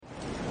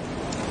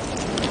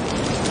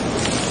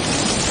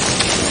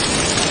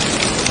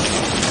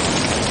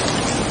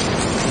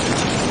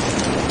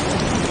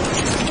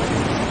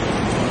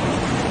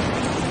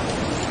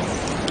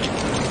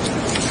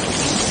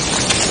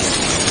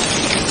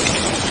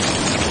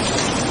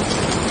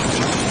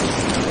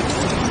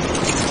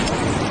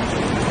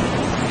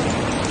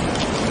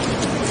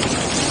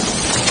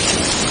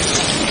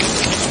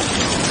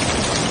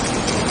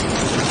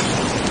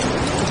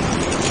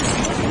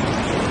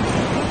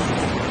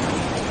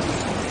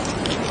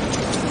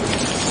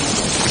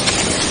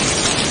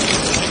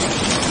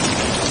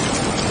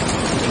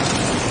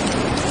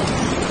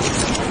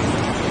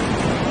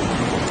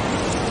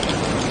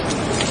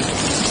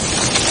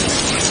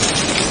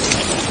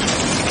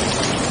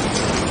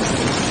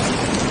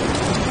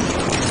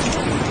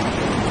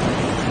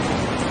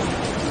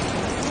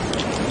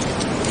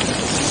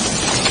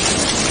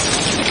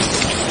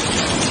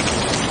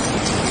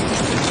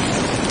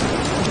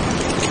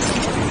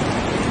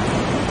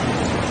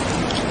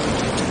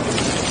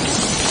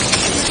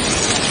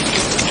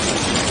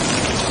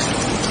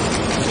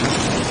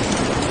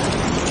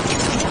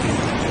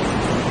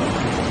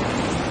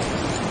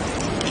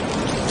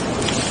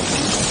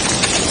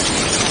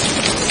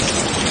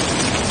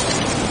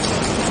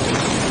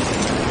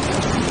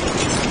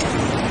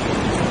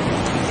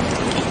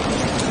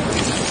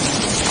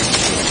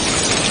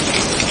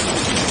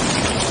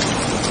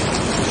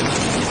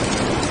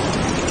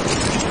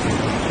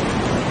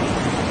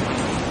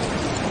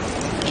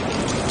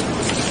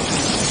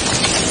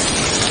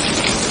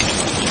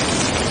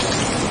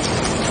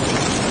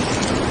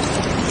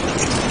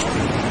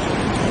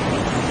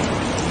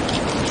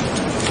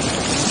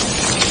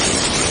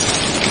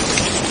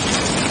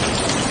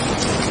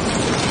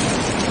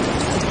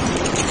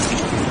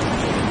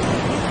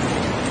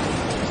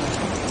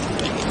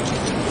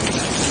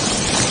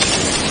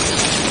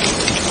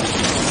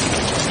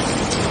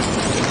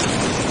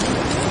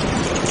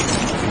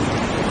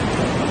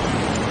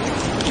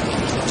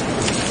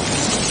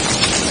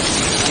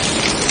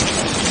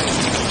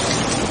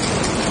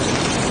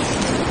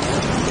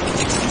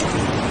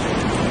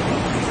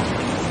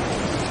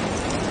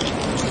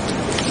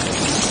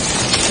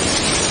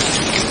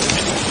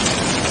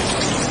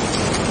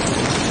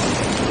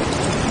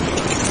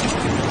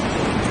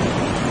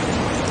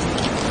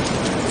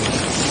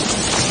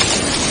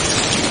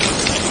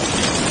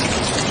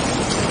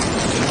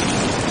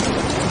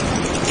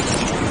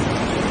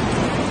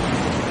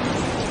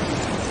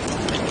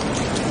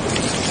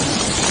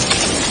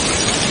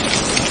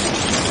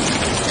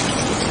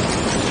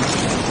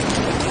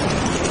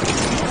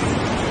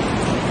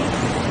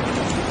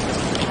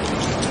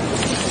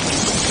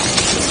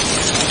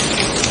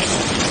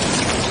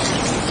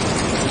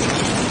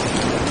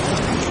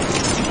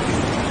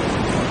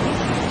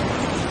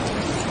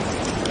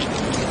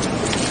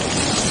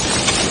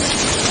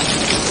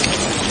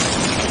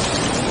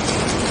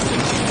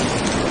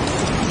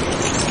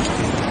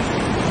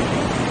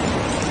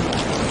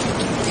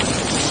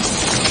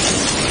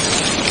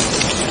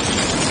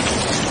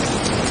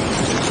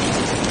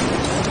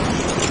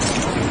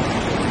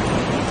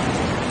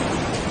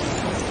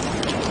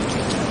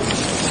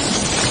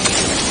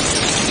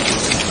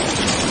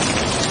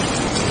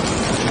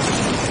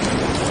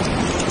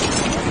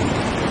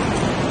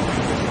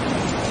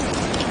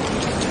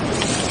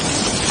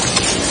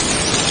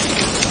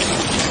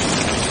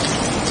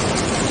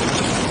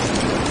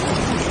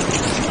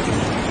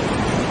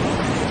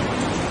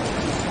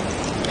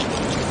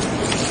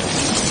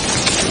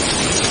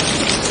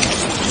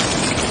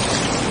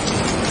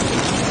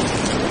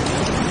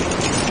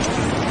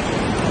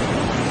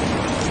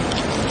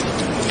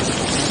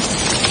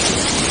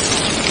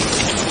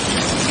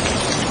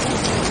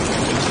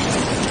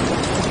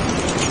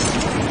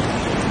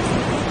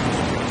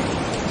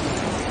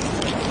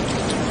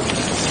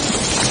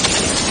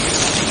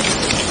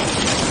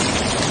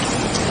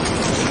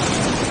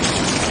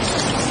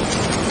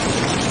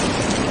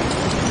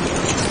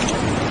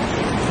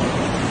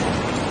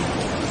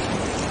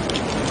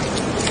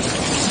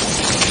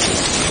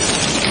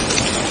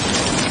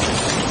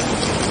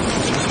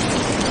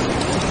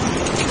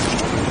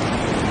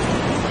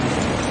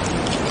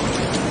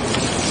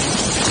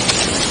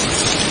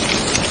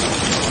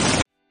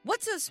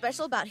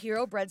special about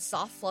Hero Bread's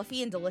soft,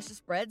 fluffy, and delicious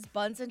breads,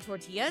 buns, and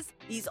tortillas?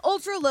 These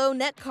ultra-low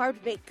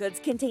net-carb baked goods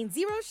contain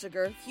zero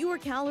sugar, fewer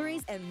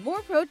calories, and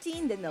more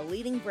protein than the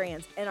leading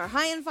brands, and are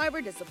high in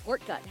fiber to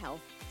support gut health.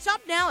 Shop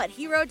now at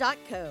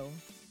Hero.co.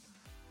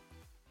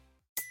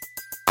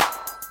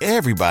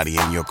 Everybody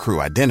in your crew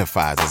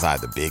identifies as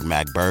either Big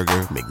Mac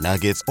Burger,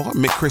 McNuggets, or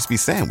McCrispy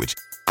Sandwich.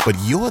 But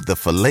you're the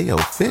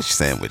Filet-O-Fish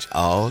Sandwich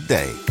all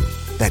day.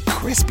 That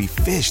crispy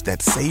fish,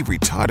 that savory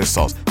tartar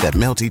sauce, that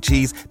melty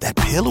cheese, that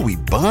pillowy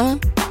bun.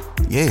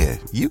 Yeah,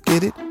 you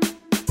get it.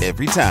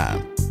 Every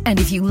time. And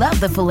if you love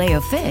the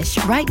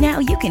Filet-O-Fish, right now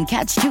you can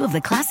catch two of the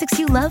classics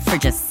you love for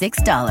just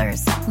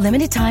 $6.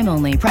 Limited time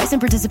only. Price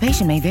and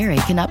participation may vary.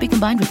 Cannot be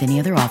combined with any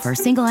other offer.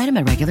 Single item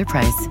at regular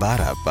price.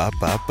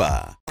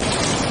 Ba-da-ba-ba-ba.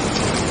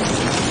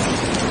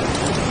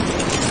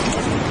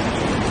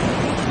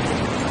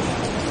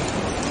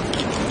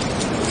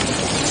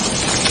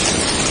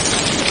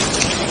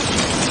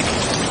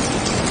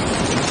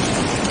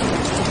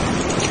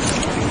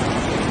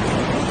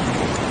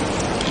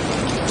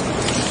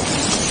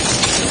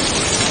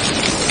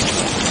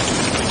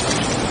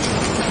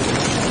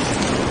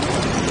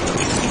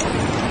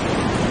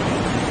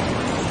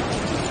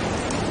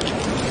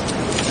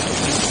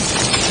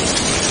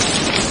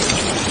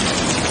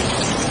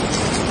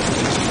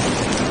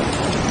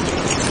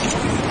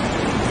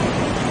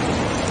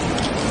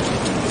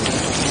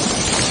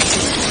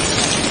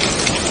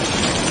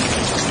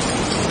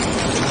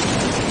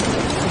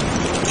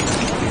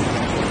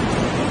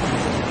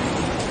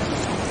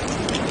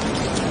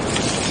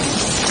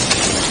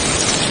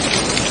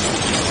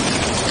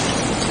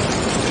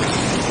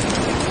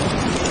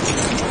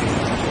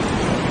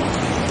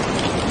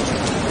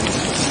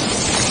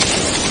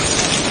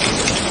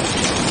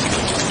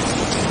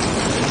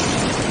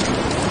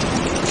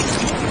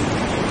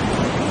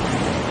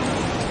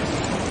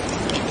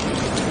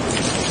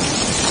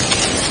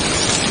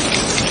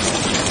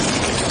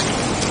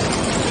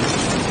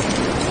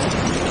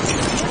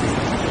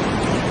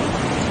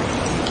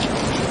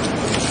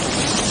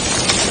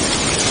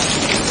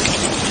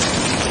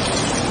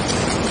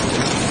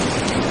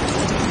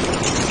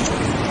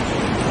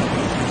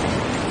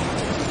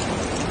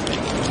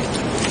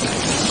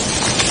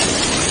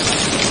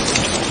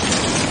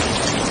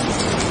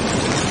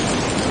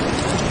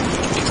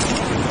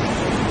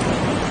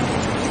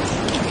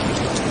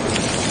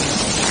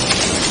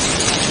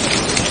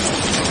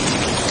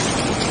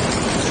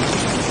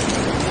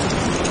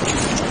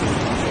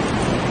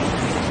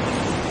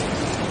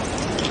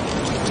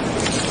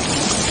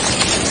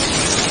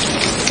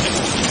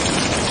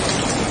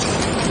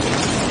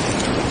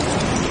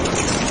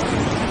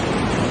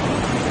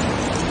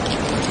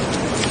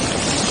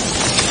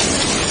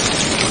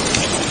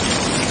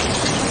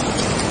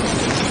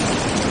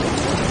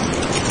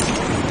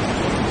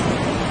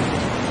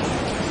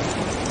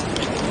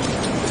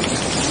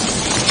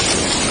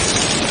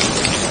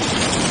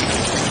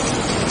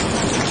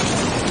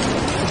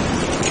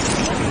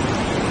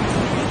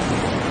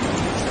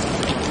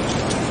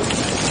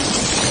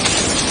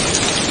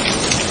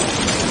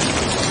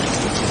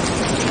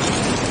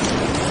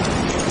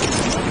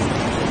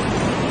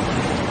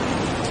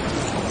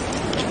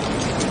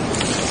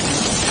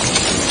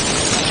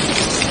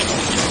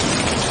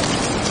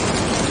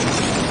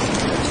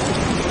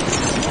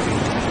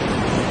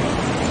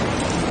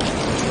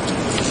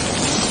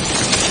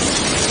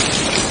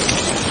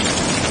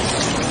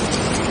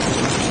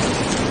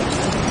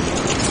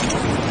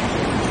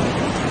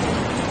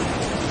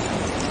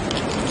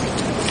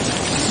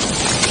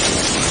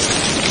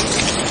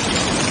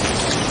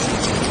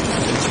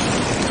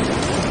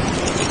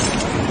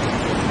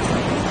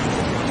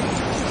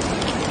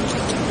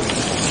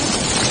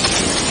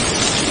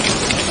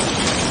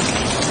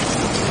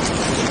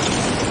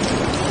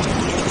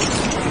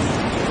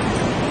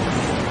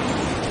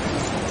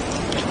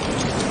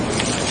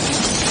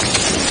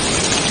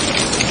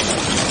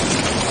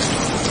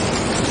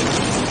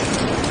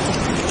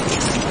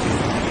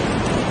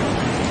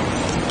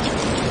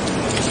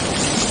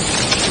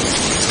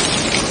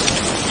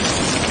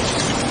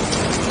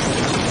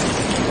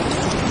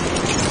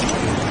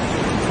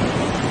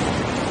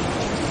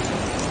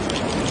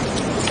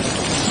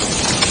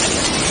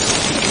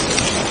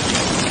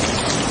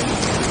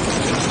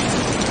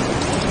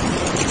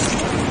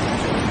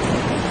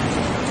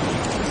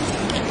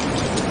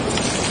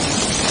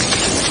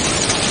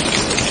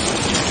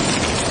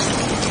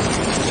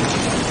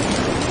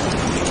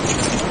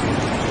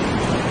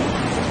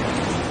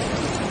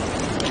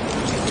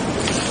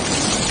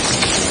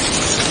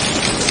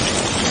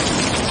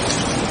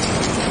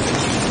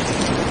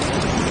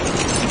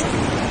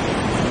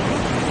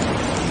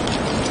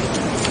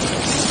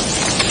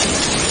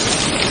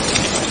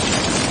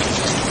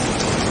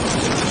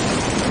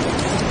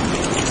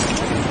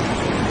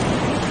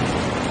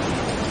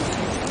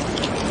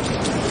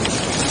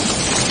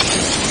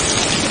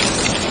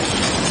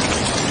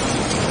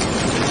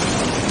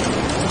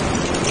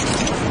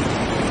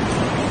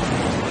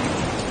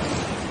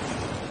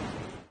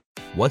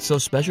 What's so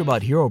special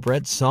about Hero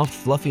Bread's soft,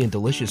 fluffy, and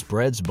delicious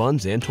breads,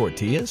 buns, and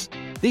tortillas?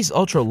 These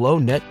ultra-low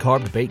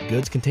net-carb baked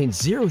goods contain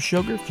zero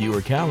sugar,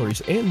 fewer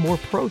calories, and more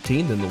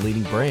protein than the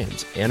leading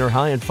brands, and are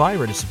high in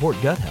fiber to support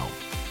gut health.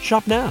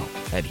 Shop now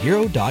at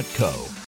Hero.co.